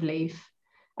drove Leaf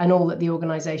and all that the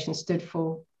organisation stood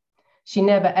for. She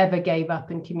never ever gave up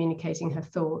in communicating her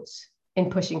thoughts, in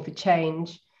pushing for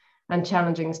change and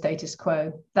challenging the status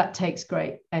quo. That takes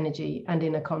great energy and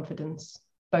inner confidence,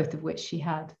 both of which she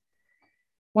had.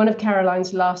 One of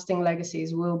Caroline's lasting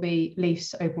legacies will be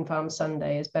Leaf's Open Farm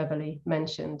Sunday, as Beverly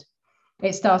mentioned.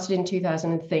 It started in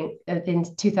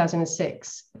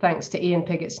 2006, thanks to Ian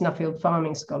Piggott's Nuffield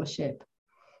Farming Scholarship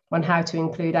on how to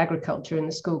include agriculture in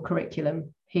the school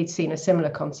curriculum. He'd seen a similar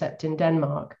concept in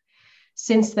Denmark.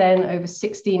 Since then, over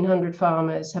 1,600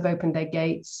 farmers have opened their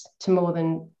gates to more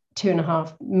than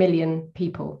 2.5 million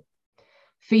people.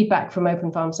 Feedback from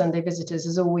Open Farm Sunday visitors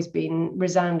has always been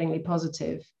resoundingly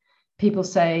positive. People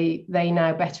say they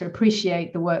now better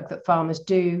appreciate the work that farmers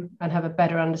do and have a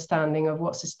better understanding of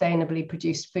what sustainably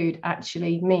produced food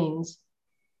actually means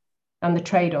and the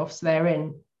trade-offs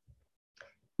therein.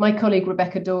 My colleague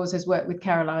Rebecca Dawes has worked with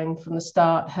Caroline from the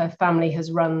start. Her family has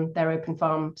run their Open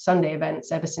Farm Sunday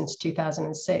events ever since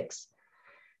 2006.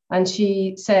 And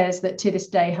she says that to this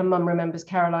day, her mum remembers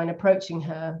Caroline approaching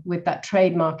her with that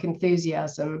trademark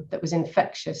enthusiasm that was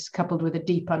infectious, coupled with a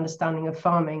deep understanding of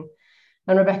farming.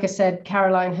 And Rebecca said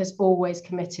Caroline has always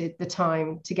committed the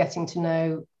time to getting to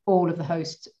know all of the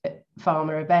host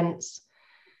farmer events,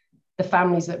 the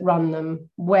families that run them,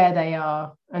 where they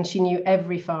are, and she knew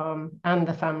every farm and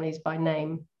the families by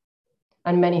name.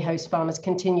 And many host farmers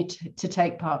continue to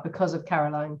take part because of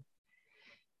Caroline.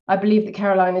 I believe that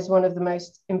Caroline is one of the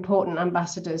most important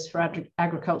ambassadors for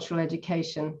agricultural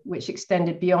education, which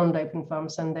extended beyond Open Farm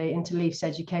Sunday into Leaf's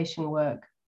education work.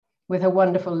 With her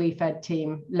wonderful Leaf Ed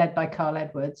team led by Carl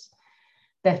Edwards,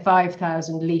 their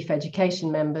 5,000 Leaf education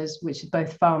members, which are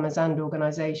both farmers and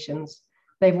organisations.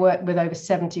 They've worked with over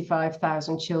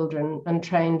 75,000 children and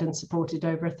trained and supported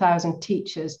over 1,000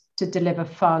 teachers to deliver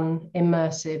fun,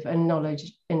 immersive and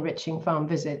knowledge-enriching farm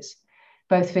visits,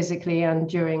 both physically and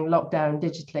during lockdown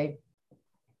digitally.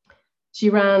 She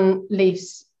ran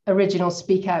Leaf's original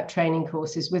Speak Out training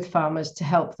courses with farmers to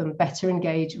help them better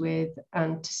engage with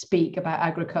and to speak about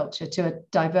agriculture to a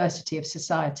diversity of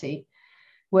society.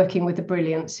 Working with the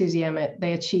brilliant Susie Emmett,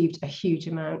 they achieved a huge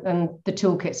amount, and the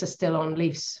toolkits are still on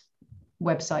Leaf's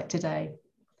website today.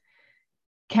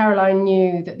 Caroline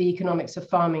knew that the economics of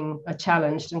farming are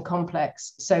challenged and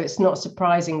complex, so it's not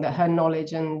surprising that her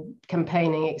knowledge and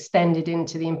campaigning extended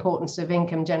into the importance of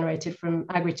income generated from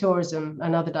agritourism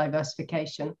and other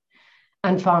diversification,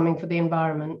 and farming for the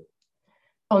environment.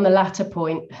 On the latter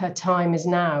point, her time is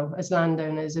now as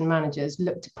landowners and managers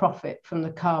look to profit from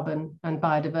the carbon and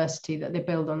biodiversity that they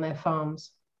build on their farms.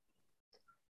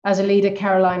 As a leader,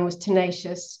 Caroline was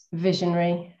tenacious,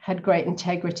 visionary, had great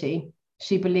integrity.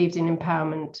 She believed in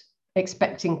empowerment,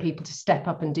 expecting people to step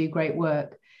up and do great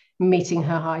work, meeting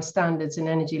her high standards and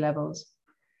energy levels.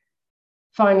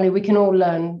 Finally, we can all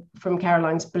learn from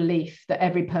Caroline's belief that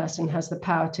every person has the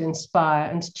power to inspire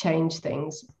and to change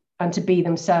things and to be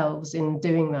themselves in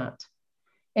doing that.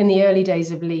 In the early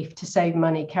days of Leaf, to save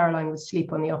money, Caroline would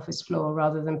sleep on the office floor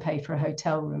rather than pay for a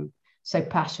hotel room. So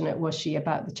passionate was she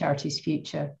about the charity's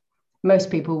future.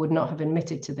 Most people would not have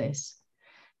admitted to this.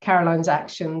 Caroline's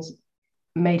actions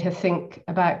made her think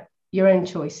about your own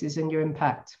choices and your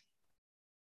impact.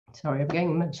 Sorry, I'm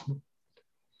getting emotional.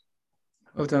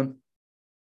 Well done.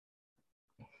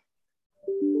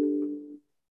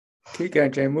 Keep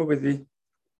going, Jane. We're with you.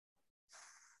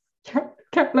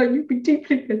 Caroline, you'll be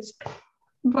deeply missed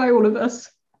by all of us.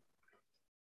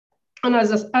 And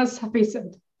as Safi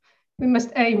said, we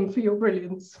must aim for your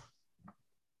brilliance.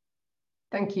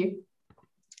 Thank you.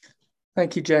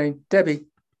 Thank you, Jane. Debbie.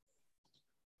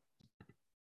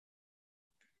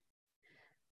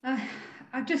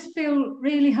 I just feel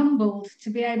really humbled to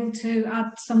be able to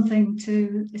add something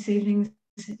to this evening's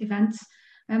events.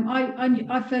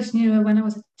 I first knew her when I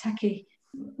was a techie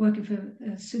working for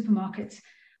supermarkets,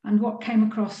 and what came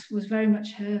across was very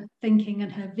much her thinking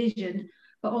and her vision,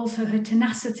 but also her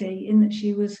tenacity in that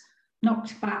she was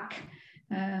knocked back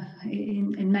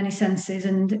in many senses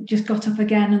and just got up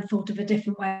again and thought of a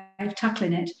different way of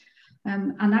tackling it.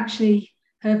 And actually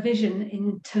her vision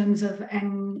in terms of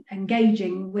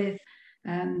engaging with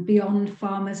beyond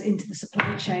farmers into the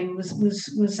supply chain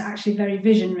was actually very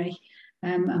visionary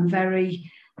and very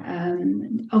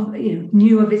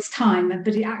new of its time,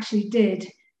 but it actually did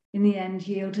in the end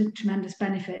yield tremendous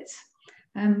benefits.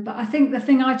 But I think the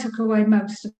thing I took away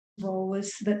most of all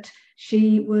was that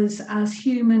she was as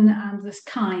human and as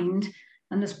kind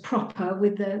and as proper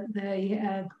with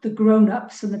the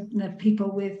grown-ups and the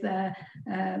people with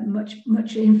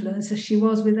much influence as she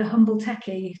was with a humble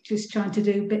techie just trying to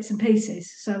do bits and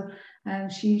pieces. So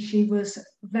she was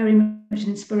very much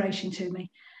an inspiration to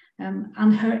me.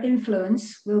 And her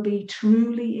influence will be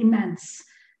truly immense,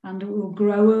 and it will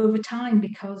grow over time,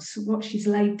 because what she's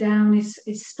laid down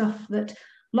is stuff that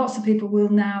lots of people will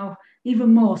now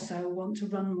even more so want to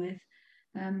run with.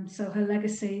 So her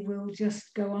legacy will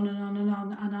just go on and on and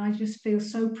on. And I just feel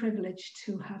so privileged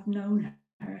to have known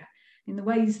her in the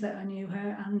ways that I knew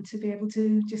her and to be able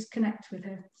to just connect with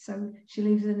her. So she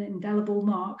leaves an indelible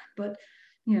mark, but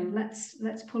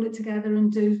let's pull it together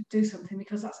and do something,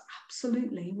 because that's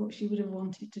absolutely what she would have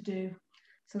wanted to do.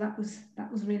 So that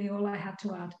was really all I had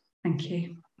to add. Thank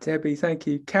you. Debbie, thank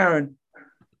you. Karen.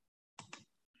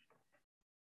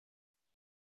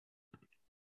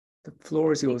 The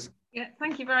floor is yours. Yeah,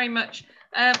 thank you very much.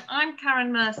 I'm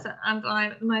Karen Mercer, and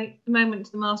I'm at the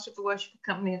moment the Master of the Worship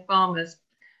Company of Farmers.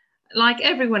 Like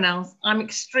everyone else, I'm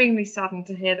extremely saddened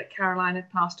to hear that Caroline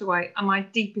had passed away, and my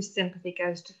deepest sympathy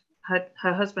goes to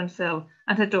her husband Phil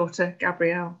and her daughter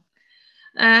Gabrielle.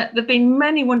 There have been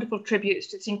many wonderful tributes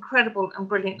to this incredible and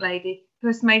brilliant lady who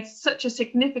has made such a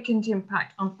significant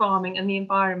impact on farming and the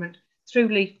environment through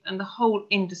Leaf, and the whole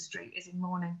industry is in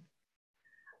mourning.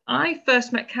 I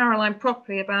first met Caroline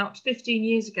properly about 15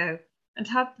 years ago and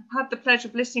have had the pleasure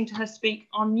of listening to her speak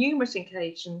on numerous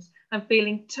occasions and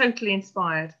feeling totally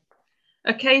inspired.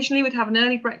 Occasionally we'd have an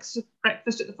early breakfast at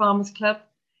the Farmers Club,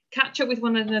 catch up with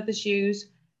one another's views,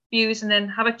 and then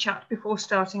have a chat before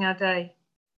starting our day.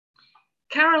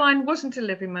 Caroline wasn't a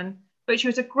liveryman, but she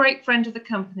was a great friend of the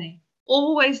company,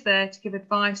 always there to give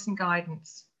advice and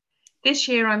guidance. This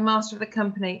year I'm Master of the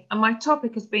company, and my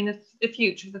topic has been the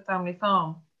future of the family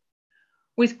farm.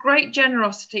 With great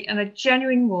generosity and a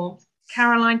genuine warmth,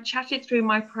 Caroline chatted through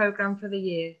my programme for the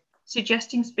year,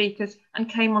 suggesting speakers, and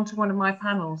came onto one of my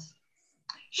panels.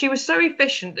 She was so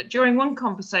efficient that during one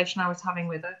conversation I was having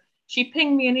with her, she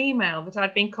pinged me an email that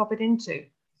I'd been copied into.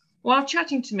 While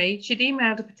chatting to me, she'd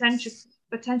emailed a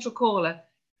potential caller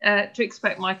to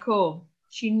expect my call.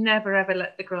 She never ever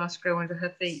let the grass grow under her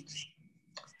feet.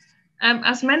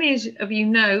 As many of you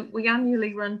know, we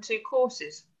annually run 2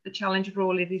 courses, the Challenge of Raw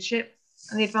Leadership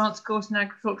and the Advanced Course in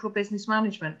Agricultural Business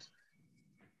Management.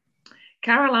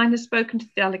 Caroline has spoken to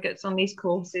delegates on these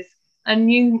courses and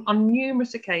on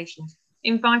numerous occasions,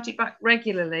 invited back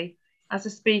regularly as a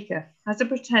speaker,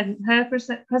 her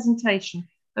presentation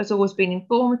has always been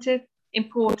informative,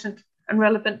 important and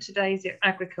relevant to today's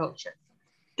agriculture.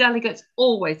 Delegates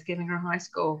always giving her a high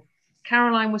score.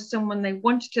 Caroline was someone they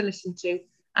wanted to listen to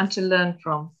and to learn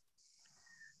from.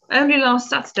 Only last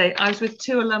Saturday, I was with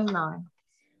 2 alumni,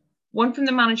 one from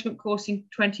the management course in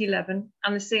 2011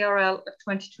 and the CRL of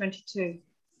 2022.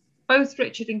 Both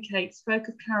Richard and Kate spoke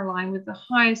of Caroline with the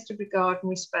highest of regard and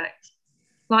respect.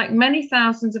 Like many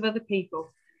thousands of other people,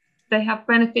 they have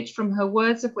benefited from her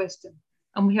words of wisdom,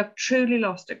 and we have truly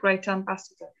lost a great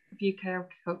ambassador of UK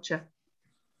agriculture.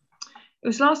 It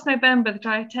was last November that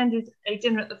I attended a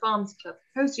dinner at the Farmers Club,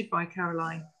 hosted by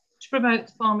Caroline, to promote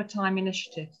the Farmer Time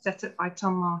initiative set up by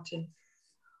Tom Martin.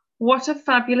 What a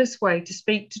fabulous way to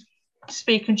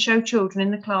speak and show children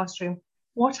in the classroom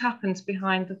what happens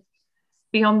beyond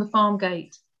the farm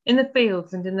gate, in the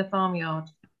fields and in the farmyard.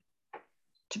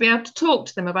 To be able to talk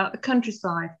to them about the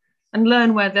countryside and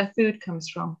learn where their food comes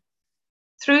from.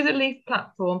 Through the Leaf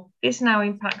platform, this now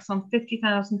impacts on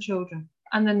 50,000 children,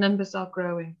 and the numbers are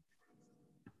growing.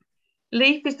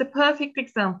 Leaf is the perfect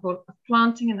example of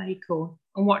planting an acorn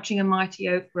and watching a mighty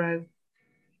oak grow.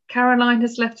 Caroline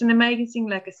has left an amazing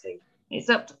legacy. It's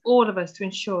up to all of us to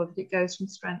ensure that it goes from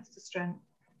strength to strength.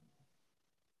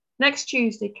 Next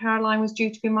Tuesday, Caroline was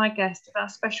due to be my guest at our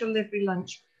special livery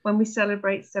lunch when we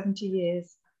celebrate 70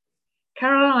 years.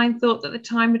 Caroline thought that the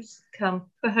time had come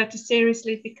for her to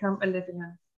seriously become a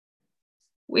Livoner.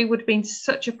 It would have been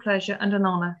such a pleasure and an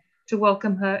honour to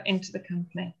welcome her into the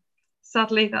company.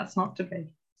 Sadly, that's not to be.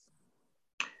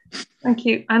 Thank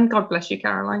you, and God bless you,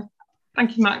 Caroline.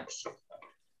 Thank you, Max.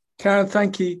 Karen,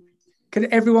 thank you.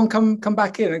 Can everyone come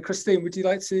back in? And Christine, would you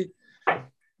like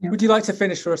to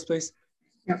finish for us, please?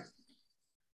 Yeah.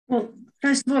 Well,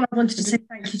 first of all, I wanted to say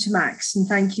thank you to Max and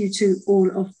thank you to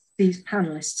all of these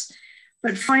panelists.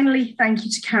 But finally, thank you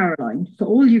to Caroline for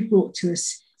all you've brought to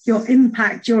us, your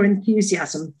impact, your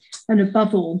enthusiasm, and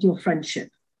above all, your friendship.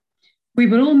 We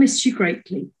will all miss you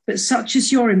greatly, but such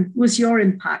as was your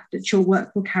impact that your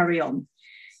work will carry on.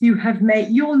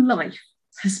 Your life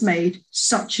has made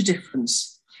such a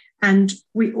difference, and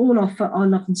we all offer our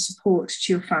love and support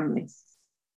to your family.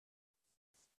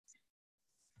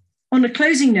 On a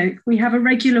closing note, we have a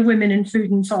regular Women in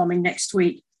Food and Farming next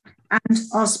week, and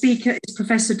our speaker is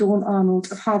Professor Dawn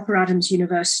Arnold of Harper Adams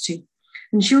University,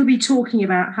 and she'll be talking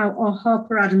about how our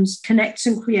Harper Adams connects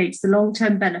and creates the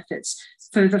long-term benefits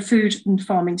for the food and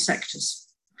farming sectors.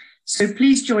 So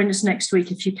please join us next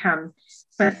week if you can.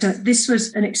 But this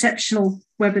was an exceptional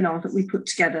webinar that we put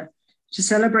together to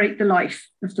celebrate the life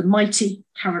of the mighty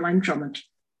Caroline Drummond.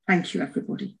 Thank you,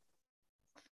 everybody.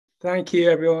 Thank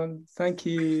you, everyone. Thank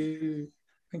you.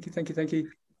 Thank you, thank you, thank you.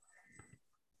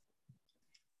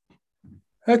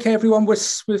 Okay, everyone, we've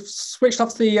switched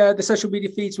off the social media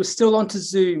feeds. We're still on to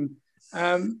Zoom.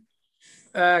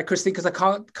 Christine, because I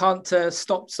can't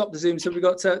stop the Zoom. So we've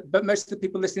got but most of the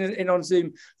people listening in on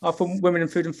Zoom are from Women in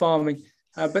Food and Farming.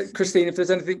 But Christine, if there's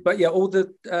anything, but yeah, all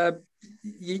the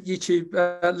YouTube,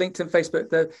 LinkedIn,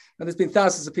 Facebook, and there's been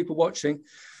thousands of people watching.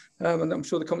 And I'm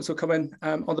sure the comments will come in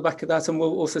on the back of that, and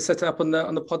we'll also set it up on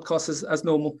the podcast as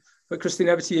normal. But Christine,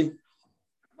 over to you.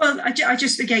 Well, I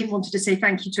just again wanted to say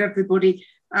thank you to everybody.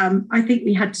 I think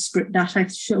we had to script that.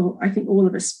 I think all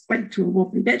of us went through a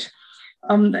wobbly bit.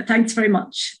 Thanks very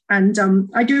much. And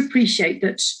I do appreciate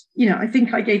that, I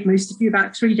think I gave most of you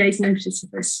about 3 days notice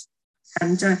of this.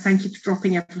 And thank you for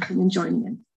dropping everything and joining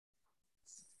in.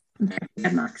 And thank you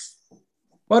again, Max.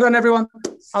 Well done, everyone.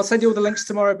 I'll send you all the links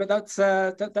tomorrow, but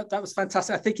that was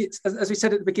fantastic. I think it's, as we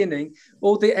said at the beginning,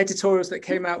 all the editorials that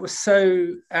came out were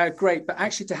so great, but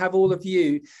actually to have all of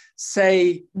you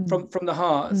say from the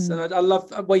hearts, and I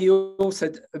love where you all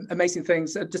said amazing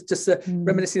things, just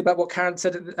reminiscing about what Karen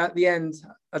said at the end,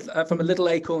 from a little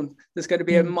acorn, there's going to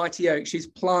be a mighty oak. She's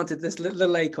planted this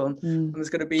little acorn, and there's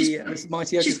going to be this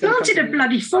mighty oak. She's planted a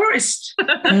bloody forest.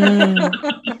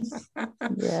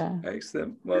 Yeah.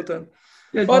 Excellent. Well done.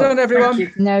 Good. Well done, everyone.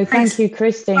 Thank you,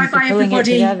 Christine, bye, for pulling everybody. it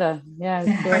together. Yeah,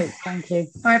 it's great. Thank you.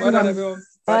 Bye, everyone. Well done, everyone.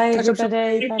 Bye, Catch up soon.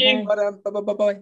 everybody. Bye-bye. Well done. Bye-bye.